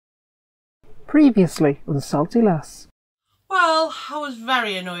Previously on Salty Lass. Well, I was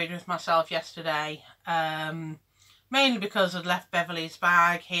very annoyed with myself yesterday, mainly because I'd left Beverly's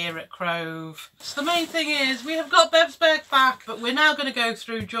bag here at Craighouse. So the main thing is we have got Bev's bag back, but we're now going to go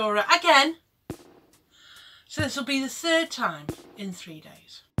through Jura again. So this will be the third time in 3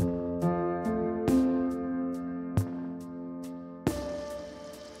 days.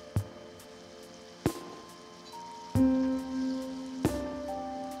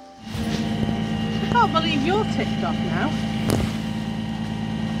 I can't believe you're ticked off now.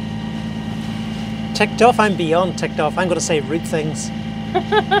 Ticked off? I'm beyond ticked off. I'm going to say rude things.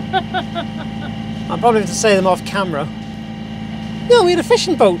 I'll probably have to say them off camera. No, we had a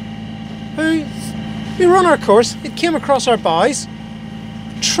fishing boat. We were on our course. It came across our bows,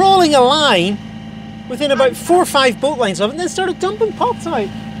 trawling a line within about 4 or 5 boat lines of it, and then started dumping pots out.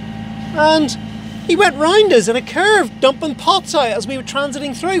 And he went round us in a curve, dumping pots out as we were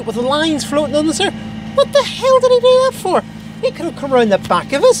transiting through with the lines floating on the surface. What the hell did he do that for? He could have come around the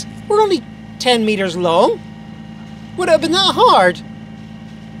back of us. We're only 10 metres long. Would it have been that hard?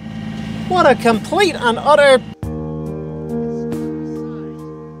 What a complete and utter...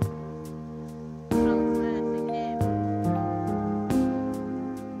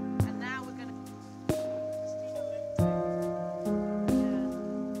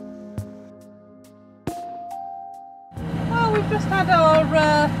 Well, we've just had our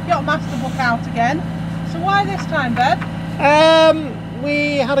yacht master book out again. So why this time, Bev?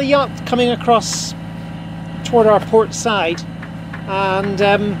 We had a yacht coming across toward our port side, and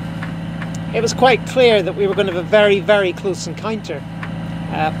it was quite clear that we were going to have a very, very close encounter,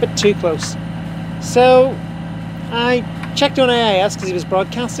 a bit too close. So I checked on AIS because he was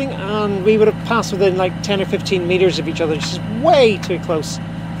broadcasting, and we would have passed within like 10 or 15 metres of each other, which is way too close.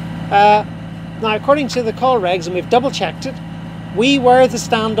 Now, according to the call regs, and we've double checked it, we were the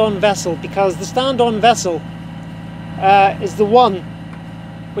stand-on vessel, because the stand-on vessel is the one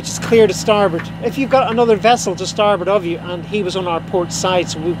which is clear to starboard. If you've got another vessel to starboard of you, and he was on our port side,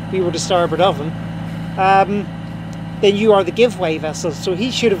 so we were to starboard of him, then you are the giveaway vessel. So he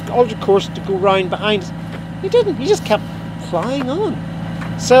should have altered course to go round behind us. He didn't, he just kept flying on.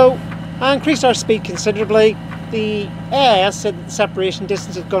 So I increased our speed considerably. The AIS said that the separation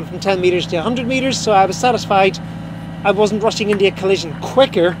distance had gone from 10 metres to 100 metres, so I was satisfied I wasn't rushing into a collision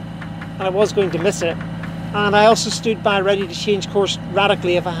quicker, and I was going to miss it. And I also stood by ready to change course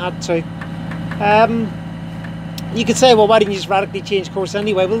radically if I had to. You could say, well, why didn't you just radically change course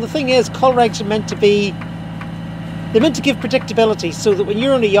anyway? Well, the thing is, call regs are meant to be... They're meant to give predictability, so that when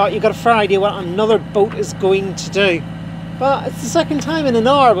you're on a yacht, you've got a fair idea what another boat is going to do. But it's the second time in an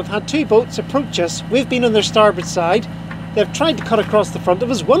hour we've had 2 boats approach us. We've been on their starboard side. They've tried to cut across the front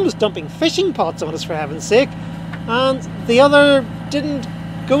of us. One was dumping fishing pots on us, for heaven's sake, and the other didn't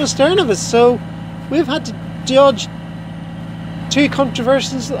go astern of us. So we've had to dodge 2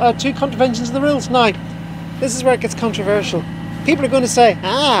 contraventions of the rules. Now, this is where it gets controversial. People are going to say,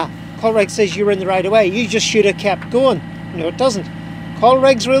 call reg says you were in the right of way, you just should have kept going. No, it doesn't. Call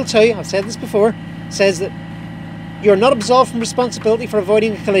regs rule 2, I've said this before, says that you're not absolved from responsibility for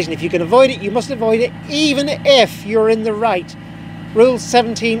avoiding a collision. If you can avoid it, you must avoid it, even if you're in the right. Rule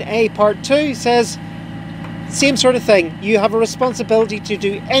 17A part 2 says same sort of thing. You have a responsibility to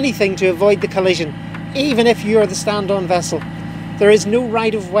do anything to avoid the collision, even if you're the stand-on vessel. There is no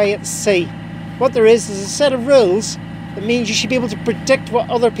right of way at sea. What there is a set of rules that means you should be able to predict what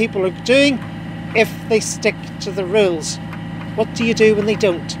other people are doing if they stick to the rules. What do you do when they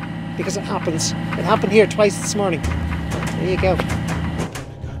don't? Because it happens. It happened here twice this morning. There you go.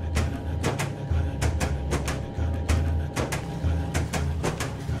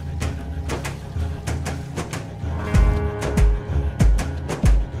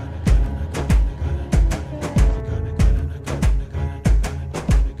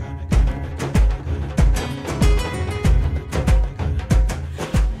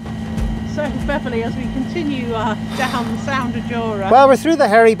 Beverly, as we continue down the Sound of Jura. Well, we're through the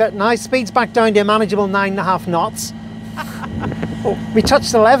hairy bit now. Speed's back down to a manageable 9.5 knots. Oh, we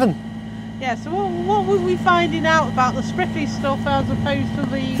touched 11. Yeah, so what were we finding out about the sprickly stuff as opposed to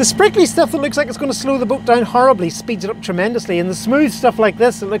the... The sprickly stuff that looks like it's going to slow the boat down horribly speeds it up tremendously, and the smooth stuff like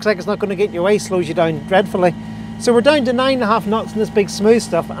this that looks like it's not going to get in your way slows you down dreadfully. So we're down to 9.5 knots in this big smooth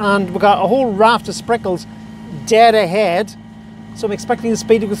stuff, and we've got a whole raft of sprinkles dead ahead. So I'm expecting the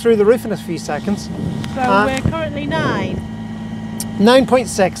speed to go through the roof in a few seconds. So we're currently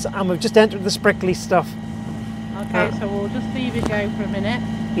 9.6, and we've just entered the sprickly stuff. Okay, so we'll just leave it go for a minute.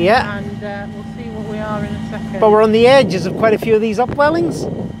 Yeah. And we'll see what we are in a second. But we're on the edges of quite a few of these upwellings,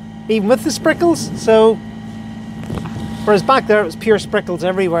 even with the sprinkles, so Whereas back there it was pure sprinkles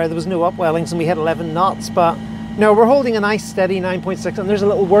everywhere, there was no upwellings and we hit 11 knots, but no, we're holding a nice steady 9.6 and there's a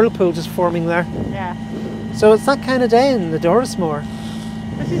little whirlpool just forming there. Yeah. So it's that kind of day in the Dorismore.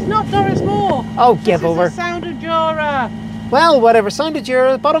 This is not Dorismore. Oh, give over. This is the sound of Jura. Well, whatever, sound of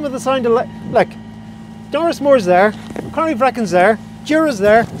Jura, bottom of the sound of... Look, Dorismore's there, Craighouse there, Jura's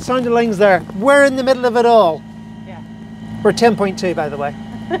there, sound of Ling's there. We're in the middle of it all. Yeah. We're 10.2 by the way.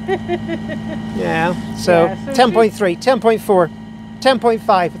 Yeah, so 10.3, 10.4,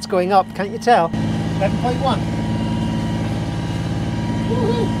 10.5, it's going up, can't you tell? 11.1.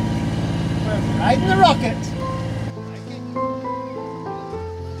 Woohoo! We're riding the rocket.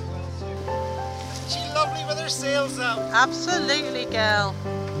 Isn't she lovely with her sails out? Absolutely, girl.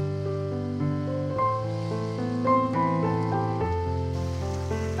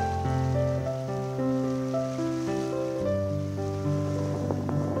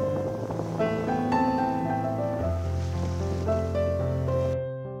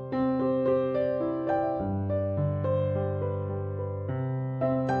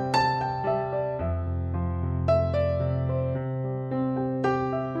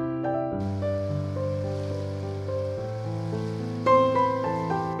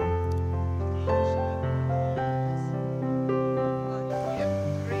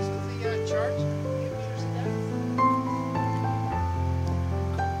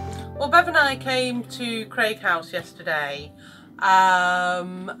 Well, Bev and I came to Craighouse yesterday,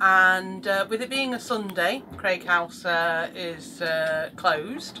 and with it being a Sunday, Craighouse is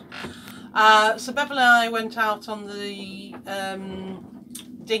closed. So Bev and I went out on the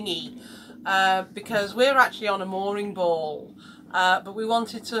dinghy because we're actually on a mooring ball, but we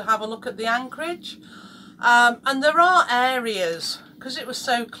wanted to have a look at the anchorage. And there are areas, because it was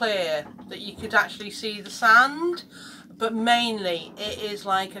so clear, that you could actually see the sand. But mainly it is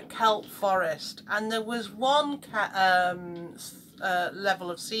like a kelp forest, and there was one level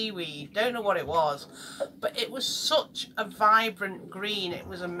of seaweed, don't know what it was, but it was such a vibrant green, it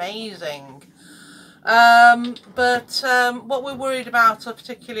was amazing. But what we're worried about,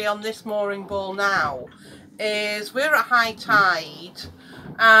 particularly on this mooring ball now, is we're at high tide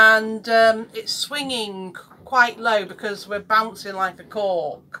and it's swinging quite low because we're bouncing like a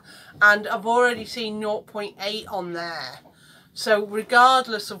cork. And I've already seen 0.8 on there. So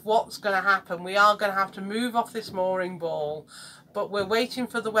regardless of what's going to happen, we are going to have to move off this mooring ball. But we're waiting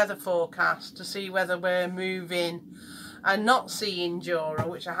for the weather forecast to see whether we're moving and not seeing Jura,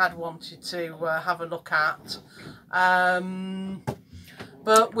 which I had wanted to have a look at.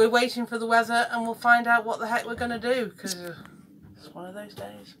 But we're waiting for the weather and we'll find out what the heck we're going to do, because it's one of those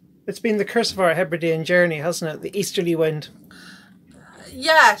days. It's been the curse of our Hebridean journey, hasn't it? The easterly wind.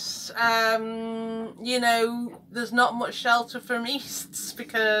 Yes, you know, there's not much shelter from easts,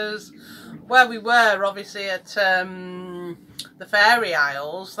 because where we were, obviously at the Fairy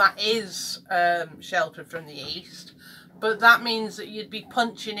Isles, that is sheltered from the east, but that means that you'd be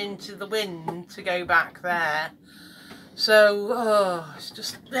punching into the wind to go back there. So, oh, it's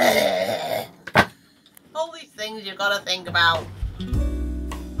just all these things you've got to think about.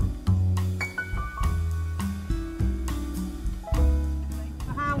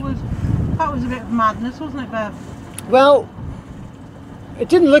 That was a bit of madness, wasn't it, Bev? Well, it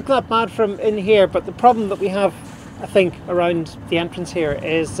didn't look that bad from in here, but the problem that we have, I think, around the entrance here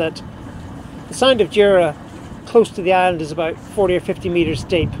is that the sound of Jura close to the island is about 40 or 50 metres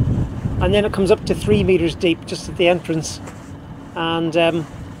deep, and then it comes up to 3 metres deep just at the entrance, and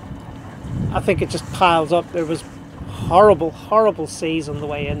I think it just piles up. There was horrible, horrible seas on the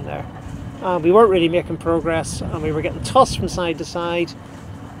way in there. We weren't really making progress, and we were getting tossed from side to side.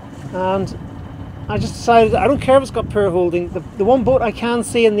 And I just decided, I don't care if it's got poor holding, the one boat I can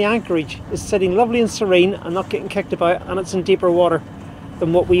see in the anchorage is sitting lovely and serene and not getting kicked about, and it's in deeper water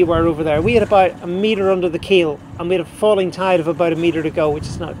than what we were over there. We had about a metre under the keel and we had a falling tide of about a metre to go, which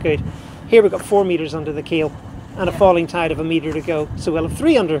is not good. Here we've got 4 metres under the keel and a falling tide of a metre to go, so we'll have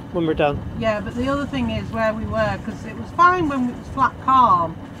 3 under when we're done. Yeah, but the other thing is where we were, because it was fine when it was flat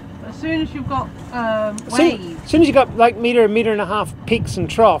calm. As soon as you've got waves... As soon as you've got like metre and a half peaks and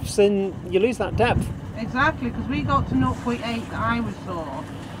troughs, then you lose that depth. Exactly, because we got to 0.8 that I saw.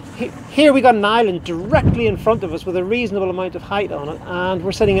 Here we got an island directly in front of us with a reasonable amount of height on it, and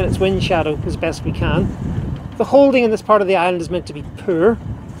we're sitting in its wind shadow as best we can. The holding in this part of the island is meant to be poor,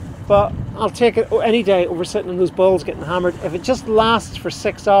 but I'll take it any day over sitting on those balls getting hammered. If it just lasts for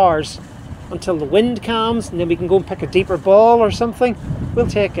 6 hours until the wind calms and then we can go and pick a deeper ball or something, we'll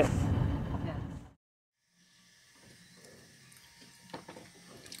take it. Yeah.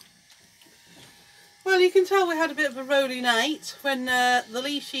 Well, you can tell we had a bit of a rolly night when the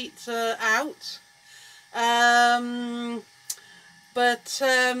lee sheets are out.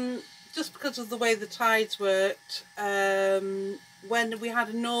 Just because of the way the tides worked, when we had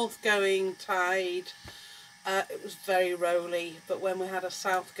a north going tide, it was very rolly, but when we had a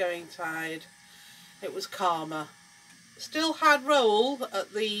south going tide, it was calmer. Still had roll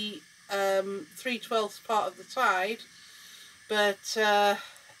at the 3/12 part of the tide, but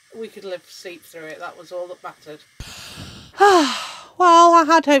we could sleep through it. That was all that mattered. Well, I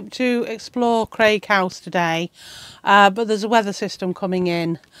had hoped to explore Craighouse today, but there's a weather system coming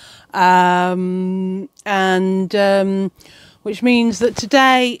in, which means that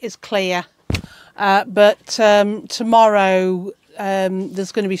today is clear, but tomorrow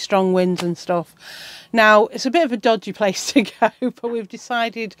there's going to be strong winds and stuff. Now, it's a bit of a dodgy place to go, but we've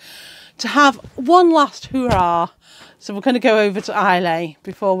decided to have one last hurrah. So we're going to go over to Islay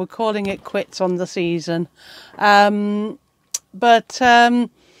before we're calling it quits on the season. Although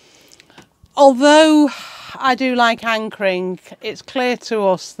I do like anchoring, it's clear to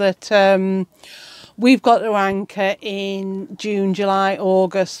us that we've got to anchor in June, July,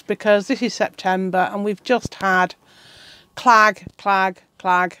 August, because this is September and we've just had clag. For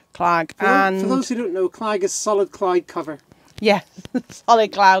those who don't know, clag is solid cloud cover. Yeah,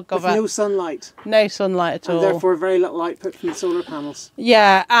 solid cloud cover. With no sunlight. No sunlight at all. And therefore very little output from the solar panels.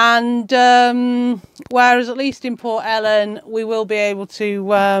 Yeah, and whereas at least in Port Ellen we will be able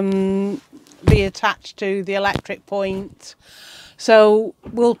to be attached to the electric point. So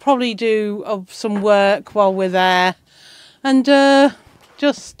we'll probably do some work while we're there and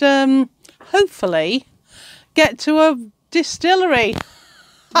just hopefully get to a distillery.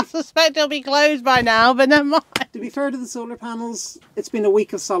 I suspect it'll be closed by now, but never mind. To be fair to the solar panels, it's been a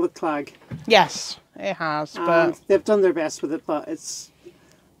week of solid clag. Yes, it has. But they've done their best with it, but it's,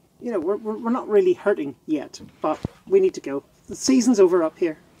 you know, we're not really hurting yet, but we need to go. The season's over up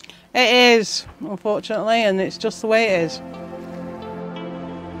here. It is, unfortunately, and it's just the way it is.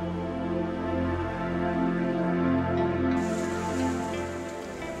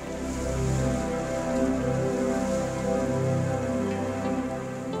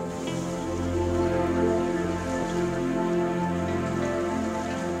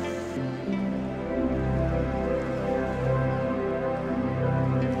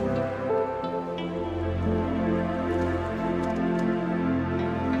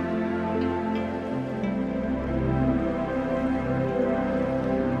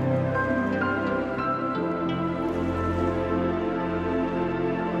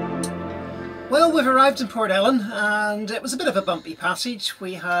 Well, we've arrived in Port Ellen and it was a bit of a bumpy passage.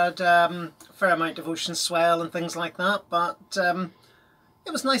 We had a fair amount of ocean swell and things like that, but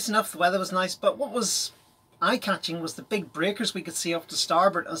it was nice enough. The weather was nice, but what was eye-catching was the big breakers we could see off to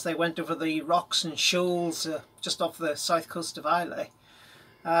starboard as they went over the rocks and shoals just off the south coast of Islay.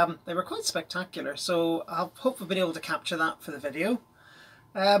 They were quite spectacular, so I hope we've been able to capture that for the video.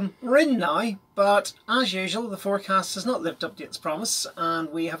 We're in now, but as usual the forecast has not lived up to its promise and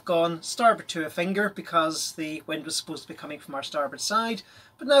we have gone starboard to a finger because the wind was supposed to be coming from our starboard side,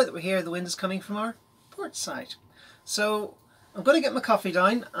 but now that we're here the wind is coming from our port side. So I'm going to get my coffee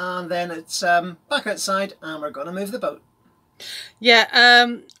down and then it's back outside and we're going to move the boat. Yeah,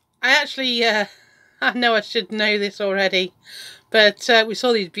 I actually, I know I should know this already, but we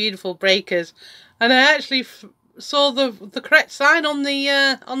saw these beautiful breakers and I actually saw the correct sign on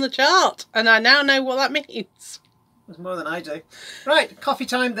the chart and I now know what that means. There's more than I do. Right, coffee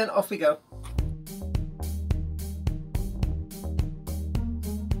time, then off we go.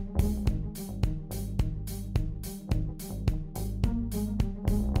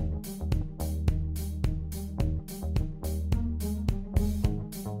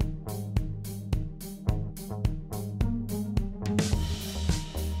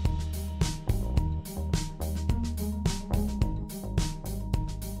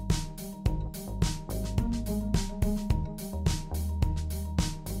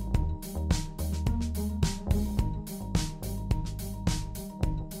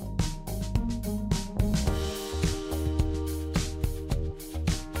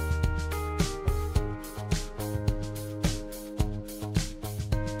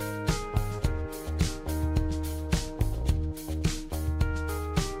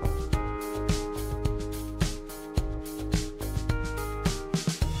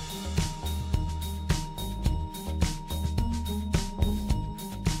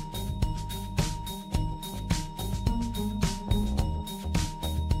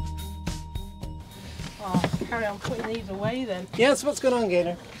 Carry on putting these away then. Yeah, so what's going on,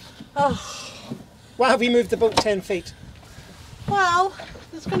 Gaynor? Oh, Why have we moved the boat 10 feet? well,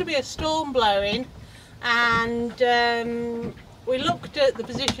 there's going to be a storm blowing and we're we looked at the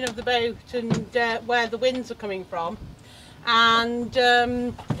position of the boat and where the winds are coming from, and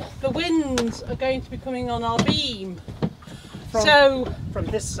the winds are going to be coming on our beam. From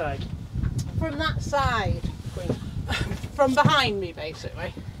this side? From that side. From behind me,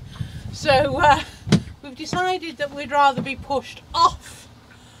 basically. So we've decided that we'd rather be pushed off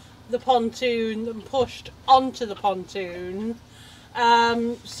the pontoon than pushed onto the pontoon.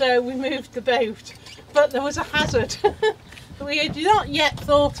 So we moved the boat, but there was a hazard that we had not yet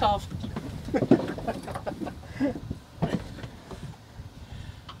thought of.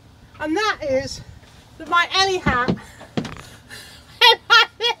 And that is that my Ellie hat and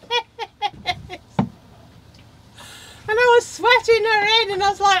I was sweating her in, and I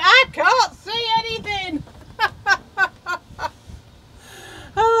was like, I can't see anything.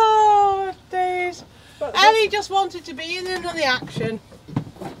 Oh days. Ellie just wanted to be in on the action.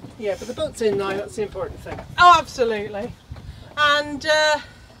 Yeah, but the boat's in now, that's the important thing. Oh, absolutely. And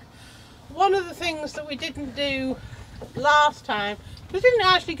one of the things that we didn't do last time, we didn't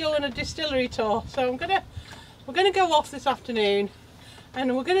actually go on a distillery tour, so we're gonna go off this afternoon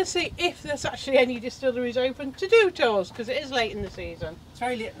and we're gonna see if there's actually any distilleries open to do tours, because it is late in the season. It's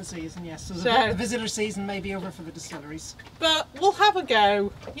very late in the season, yes, so the visitor season may be over for the distilleries. But we'll have a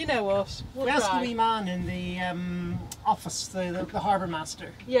go, you know us. We'll we asked try. the wee man in the office, the harbour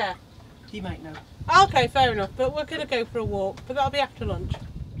master. Yeah. He might know. Okay, fair enough, but we're gonna go for a walk, but that'll be after lunch.